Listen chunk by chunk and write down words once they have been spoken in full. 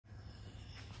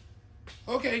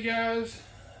Okay guys,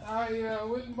 I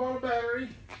went and bought a battery.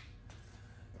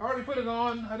 I already put it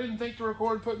on. I didn't think to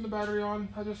record putting the battery on.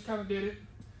 I just kind of did it.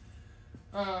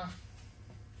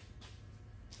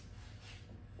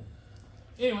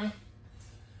 Anyway,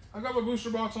 I got my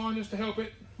booster box on just to help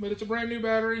it, but it's a brand new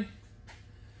battery.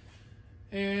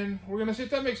 And we're gonna see if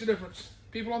that makes a difference.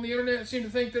 People on the internet seem to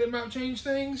think that it might change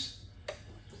things.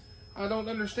 I don't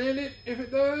understand it if it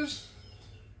does,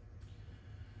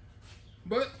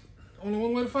 but only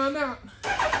one way to find out.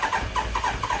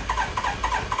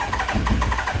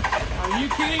 Are you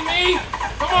kidding me?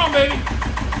 Come on, baby.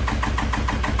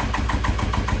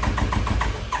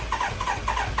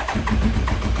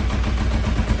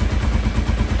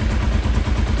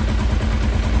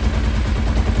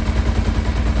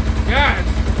 Guys,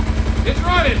 it's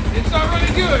running. It's not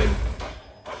running good,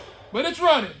 but it's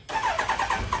running.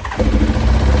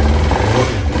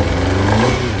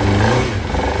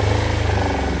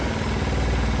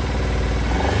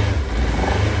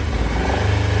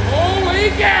 Holy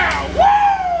cow! Woo!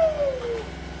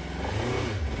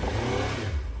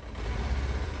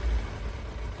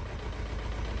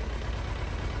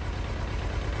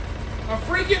 A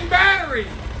freaking battery!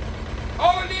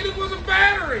 All I needed was a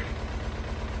battery!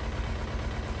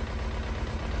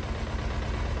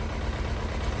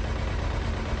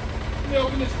 Let me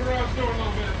open this garage door a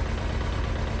little bit.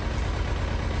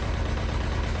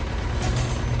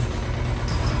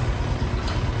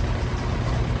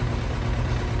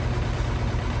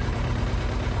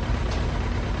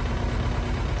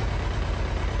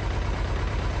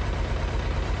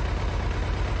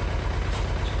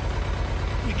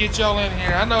 Get y'all in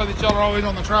here. I know that y'all are always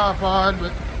on the tripod,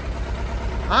 but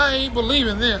I ain't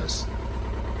believing this.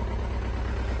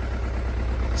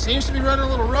 It seems to be running a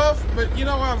little rough, but you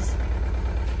know,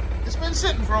 it's been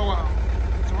sitting for a while.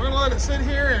 So we're gonna let it sit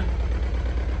here and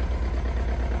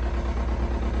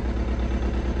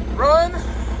run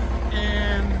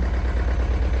and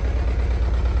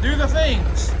do the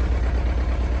things.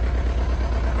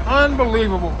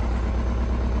 Unbelievable.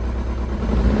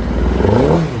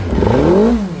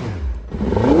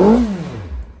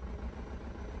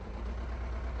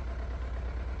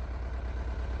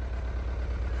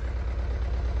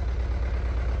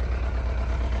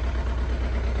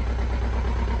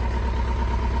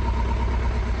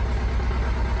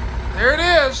 There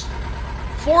it is,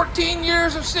 14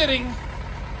 years of sitting,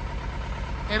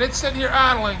 and it's sitting here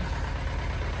idling.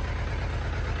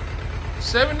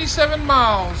 77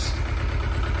 miles.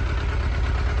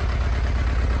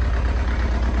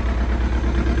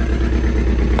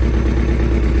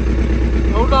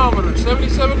 Odometer,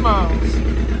 77 miles.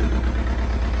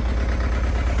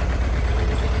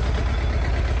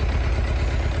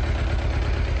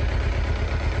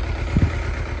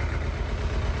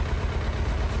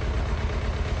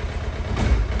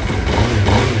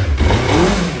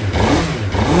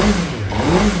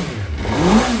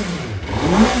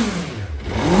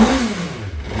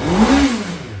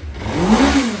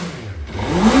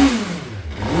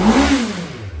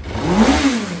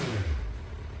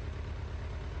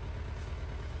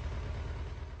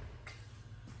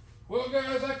 Well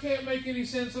guys, I can't make any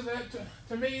sense of that.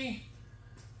 To me,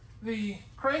 the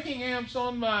cranking amps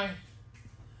on my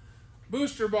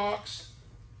booster box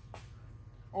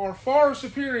are far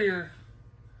superior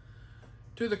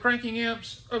to the cranking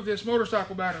amps of this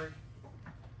motorcycle battery.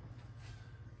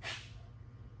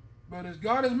 But as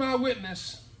God is my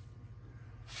witness,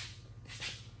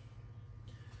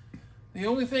 the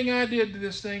only thing I did to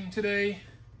this thing today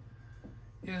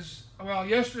is, well,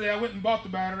 yesterday I went and bought the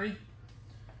battery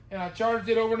and I charged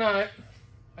it overnight.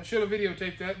 I should have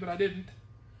videotaped that, but I didn't.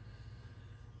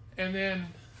 And then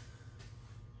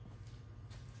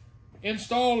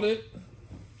installed it,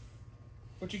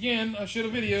 which again, I should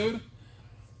have videoed.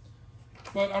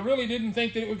 But I really didn't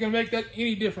think that it was going to make that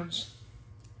any difference.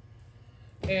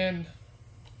 And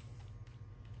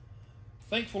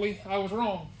thankfully, I was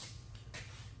wrong.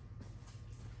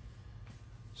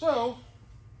 So,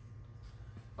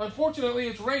 unfortunately,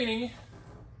 it's raining.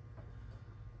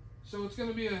 So it's going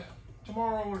to be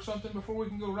tomorrow or something before we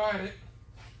can go ride it.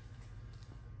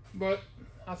 But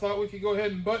I thought we could go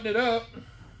ahead and button it up.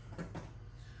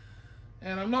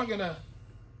 And I'm not going to,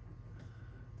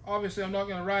 obviously I'm not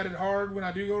going to ride it hard when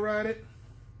I do go ride it.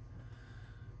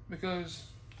 Because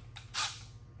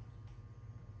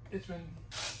it's been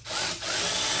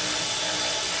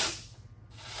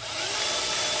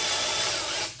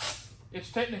it's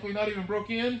technically not even broke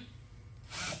in.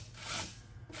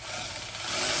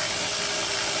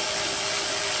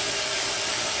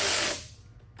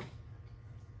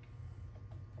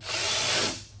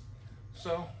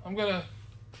 So I'm gonna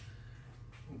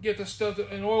get the stuff,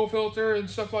 an oil filter and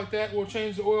stuff like that. We'll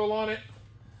change the oil on it.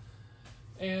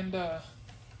 And,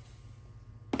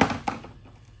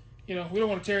 you know, we don't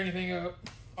want to tear anything up,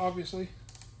 obviously.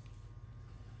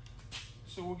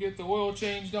 So we'll get the oil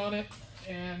changed on it,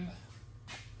 and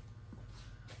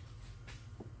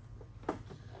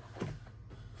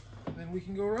then we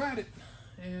can go ride it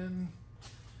and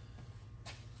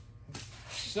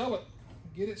sell it,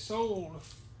 get it sold.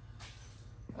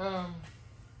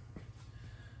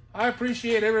 I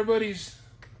appreciate everybody's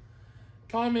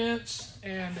comments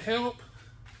and help.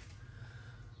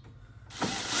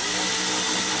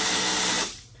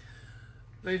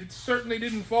 They certainly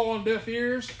didn't fall on deaf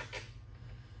ears.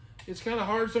 It's kind of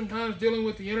hard sometimes dealing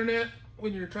with the internet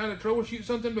when you're trying to troubleshoot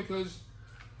something, because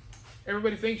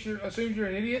everybody assumes you're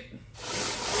an idiot.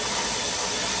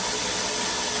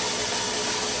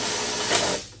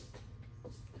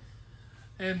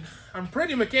 And I'm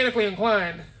pretty mechanically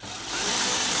inclined.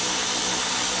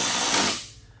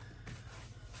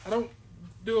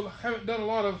 Haven't done a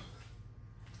lot of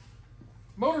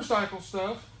motorcycle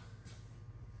stuff,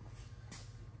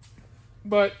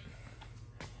 but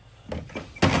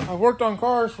I've worked on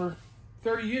cars for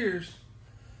 30 years,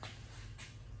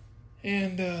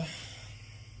 and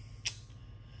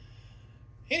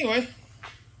anyway,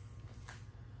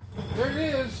 there it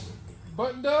is,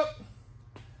 buttoned up.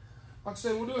 Like I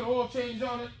said, we'll do an oil change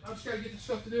on it. I just got to get the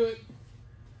stuff to do it,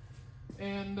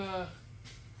 and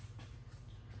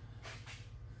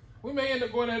we may end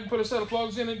up going ahead and put a set of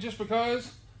plugs in it just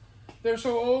because they're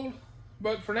so old,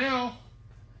 but for now,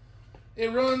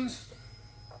 it runs.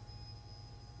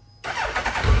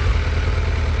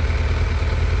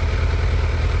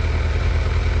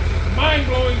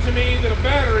 Mind-blowing to me that a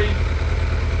battery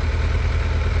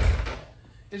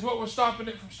is what was stopping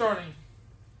it from starting.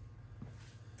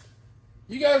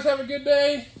 You guys have a good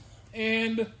day,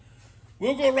 and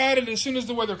we'll go ride it as soon as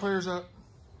the weather clears up.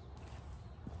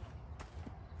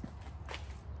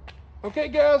 Okay,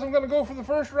 guys, I'm going to go for the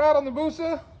first ride on the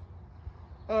Busa.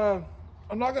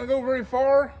 I'm not going to go very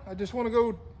far. I just want to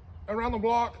go around the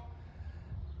block.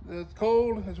 It's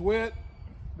cold, it's wet.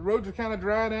 The roads are kind of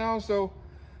dry now, so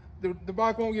the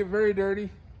bike won't get very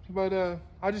dirty. But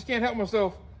I just can't help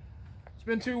myself. It's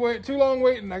been too long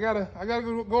waiting. I gotta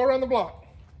go around the block.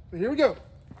 So here we go.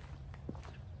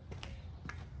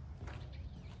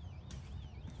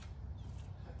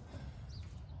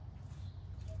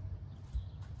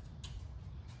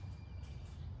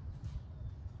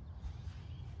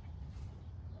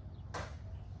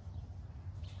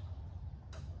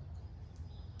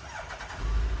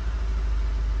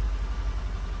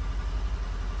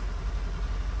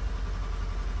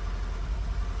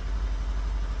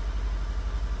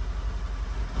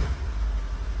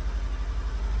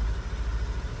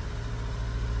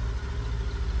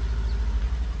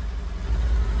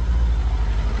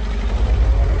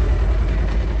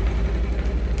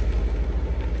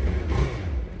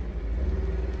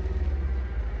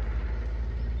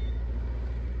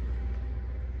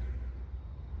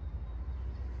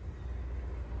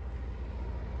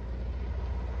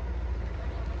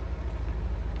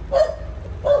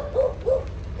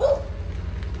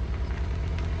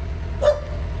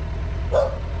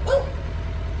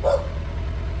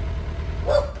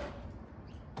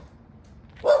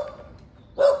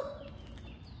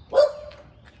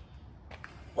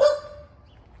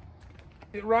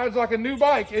 It rides like a new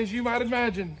bike, as you might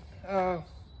imagine.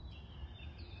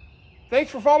 Thanks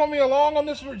for following me along on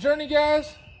this journey,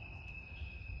 guys.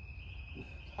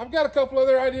 I've got a couple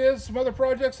other ideas, some other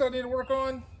projects I need to work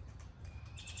on.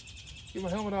 Get my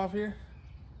helmet off here.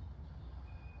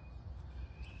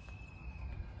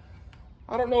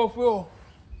 I don't know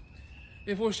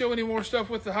if we'll show any more stuff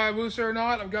with the Hayabusa or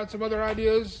not. I've got some other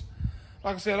ideas.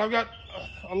 Like I said, I've got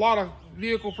a lot of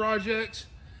vehicle projects.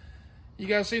 You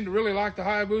guys seem to really like the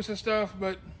Hayabusa stuff,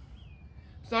 but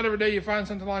it's not every day you find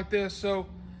something like this. So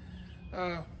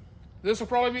this will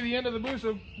probably be the end of the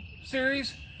Busa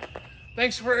series.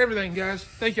 Thanks for everything, guys.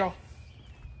 Thank y'all.